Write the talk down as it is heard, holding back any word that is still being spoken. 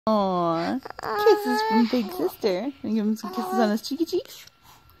Aww, kisses from Big Sister. And give him some kisses on his cheeky cheeks.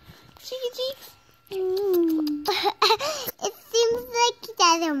 Cheeky cheeks. It seems like he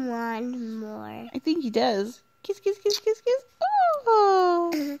doesn't want more. I think he does. Kiss, kiss, kiss, kiss, kiss.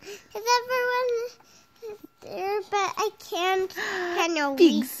 Oh. Everyone is there, but I can't kind of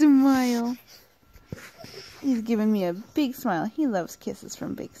Big smile. He's giving me a big smile. He loves kisses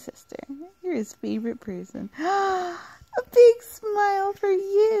from Big Sister. You're his favorite person. A big smile for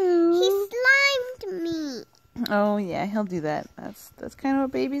you. He slimed me. Oh yeah, he'll do that. That's kind of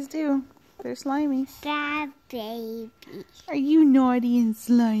what babies do. They're slimy. Bad baby. Are you naughty and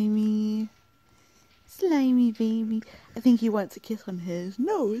slimy? Slimy baby. I think he wants a kiss on his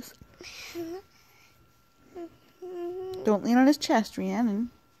nose. Don't lean on his chest,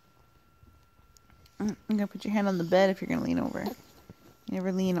 Rhiannon. I'm going to put your hand on the bed if you're going to lean over. You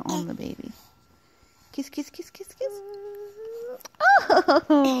never lean on the baby. Kiss, kiss, kiss, kiss, kiss.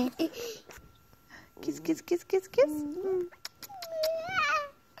 Oh! Kiss, kiss, kiss, kiss, kiss.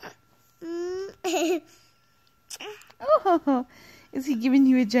 Oh! Is he giving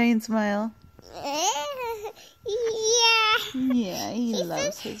you a giant smile? Yeah. Yeah, he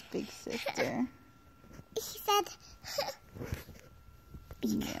loves his big sister. He said...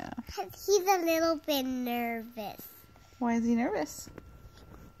 Yeah. He's a little bit nervous. Why is he nervous?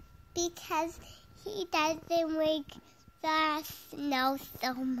 Because he doesn't like the snow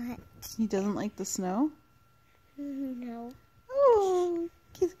so much. He doesn't like the snow? No. Oh,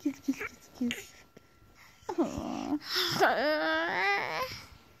 kiss, kiss, kiss, kiss.